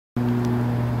Hey,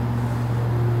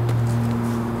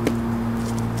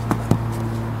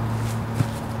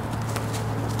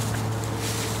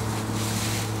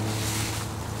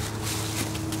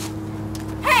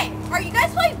 are you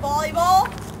guys playing volleyball?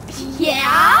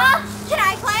 Yeah? Can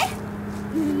I play?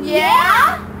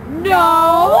 Yeah?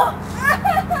 No?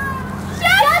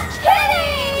 Just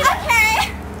kidding!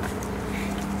 Okay.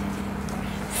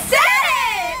 Set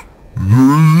it!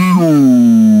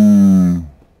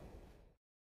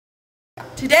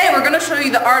 Today we're going to show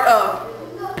you the art of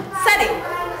setting,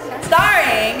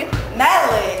 starring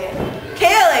Natalie,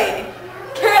 Kaylee,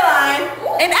 Caroline,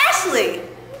 and Ashley.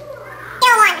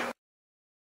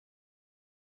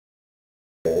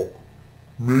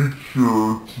 Make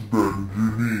sure to bend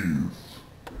your knees.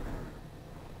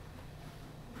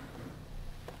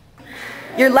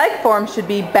 Your leg form should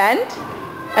be bent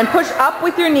and push up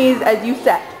with your knees as you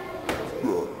set.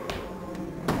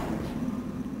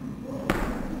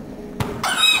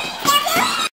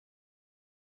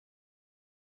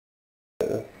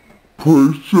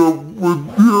 Push up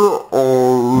with your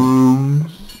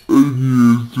arms and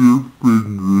use your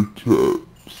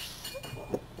fingertips.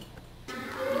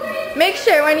 Make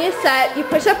sure when you set, you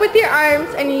push up with your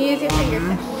arms and you use your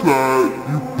fingertips.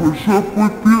 You push up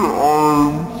with your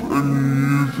arms and you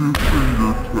use your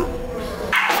fingertips.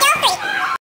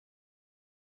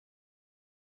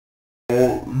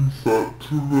 And set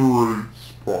to the right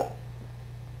spot.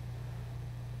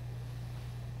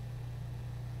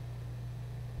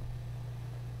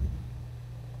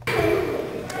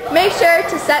 Make sure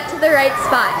to set to the right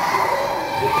spot.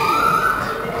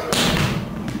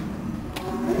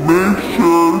 Make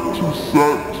sure to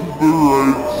set to the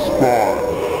right spot.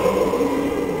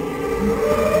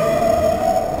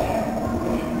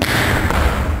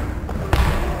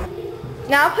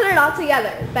 Now put it all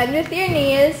together. Bend with your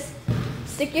knees,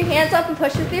 stick your hands up and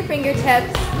push with your fingertips,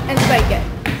 and spike it.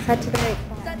 Set to the right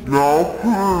spot. Now put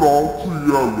it all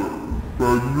together.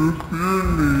 Bend with your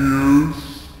knees,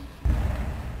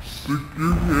 stick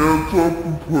your hands up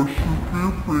and push with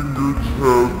your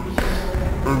fingertips,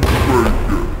 and spike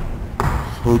it.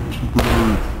 Set to the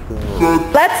right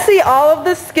spot. Let's see all of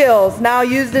the skills now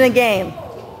used in a game.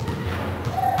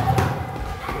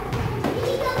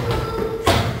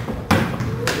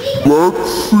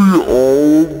 Let's see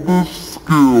all of the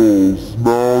skills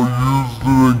now used in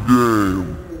a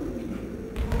game.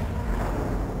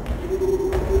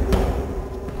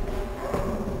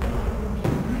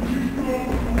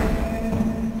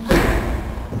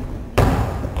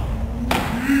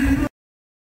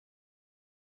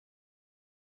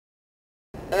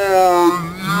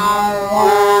 Are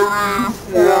you ready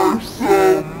for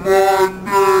some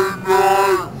Monday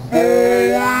Night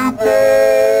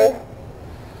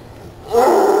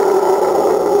Volleyball?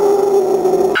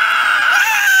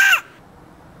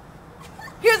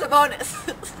 Here's a bonus.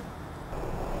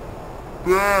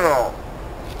 Bam!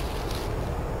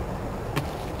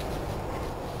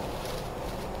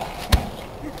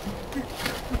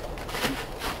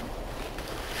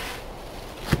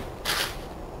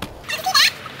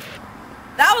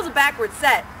 That was a backward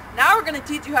set. Now we're going to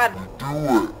teach you how to Do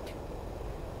it.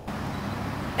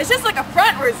 It's just like a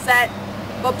frontward set,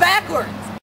 but backwards.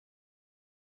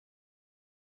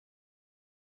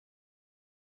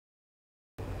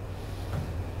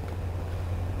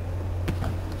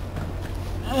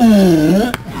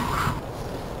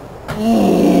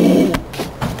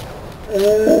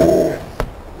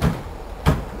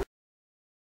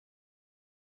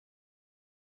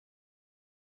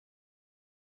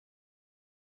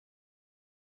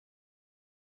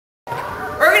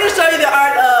 We're going to show you the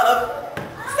art of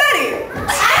setting.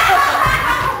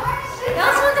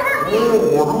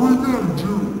 What are we gonna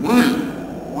do? Wait,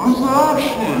 where's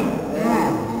Ashley?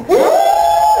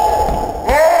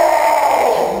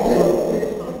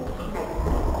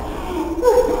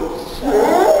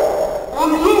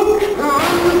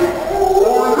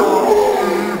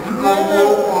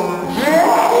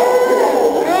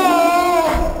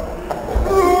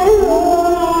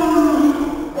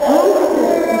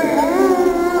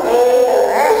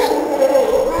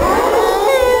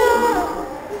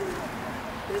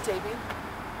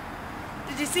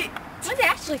 Did you see? When's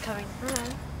Ashley coming?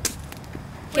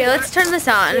 Okay, let's turn this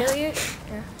on. Yeah.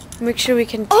 Make sure we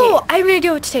can tape. Oh, I have an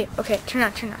idea what to tape. Okay, turn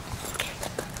on. Okay.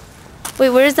 Wait,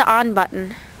 where's the on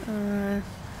button?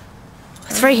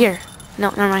 It's right here. No,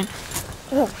 never mind.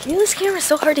 Oh, this camera's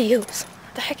so hard to use.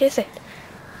 What the heck is it?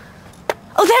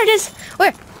 Oh, there it is.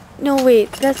 Where? No,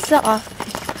 wait, that's the off.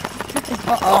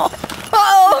 Uh-oh.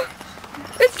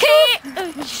 It's tape.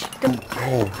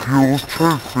 Oh, here, let's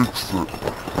try to fix it.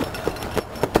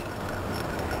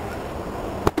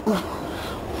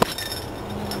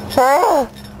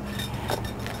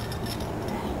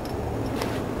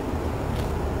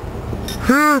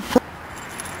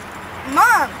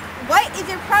 Mom, what is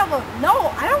your problem?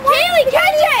 No, I don't want Kaylee,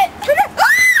 catch it!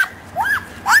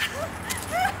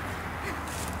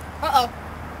 Uh-oh.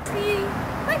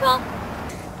 Michael.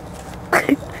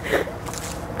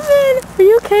 Are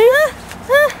you okay?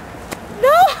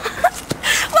 No!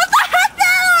 What the heck,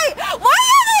 Natalie? Why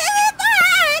did you hit the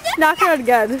head? Knock her out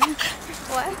again.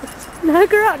 What?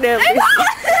 Knock her out, Natalie. No!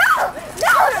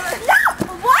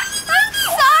 What? I'm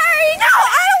sorry! No,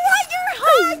 I don't want your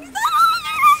hugs!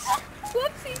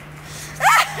 Whoopsie.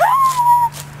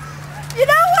 You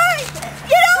know what?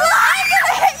 I'm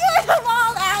gonna hit you with the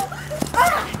ball now!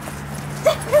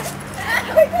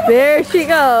 There she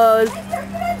goes. You're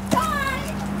gonna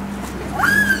die!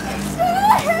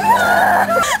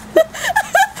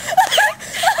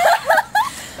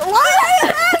 Why are you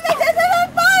laughing? This isn't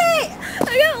funny!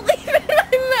 I'm gonna leave it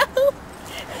in my mouth.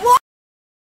 What?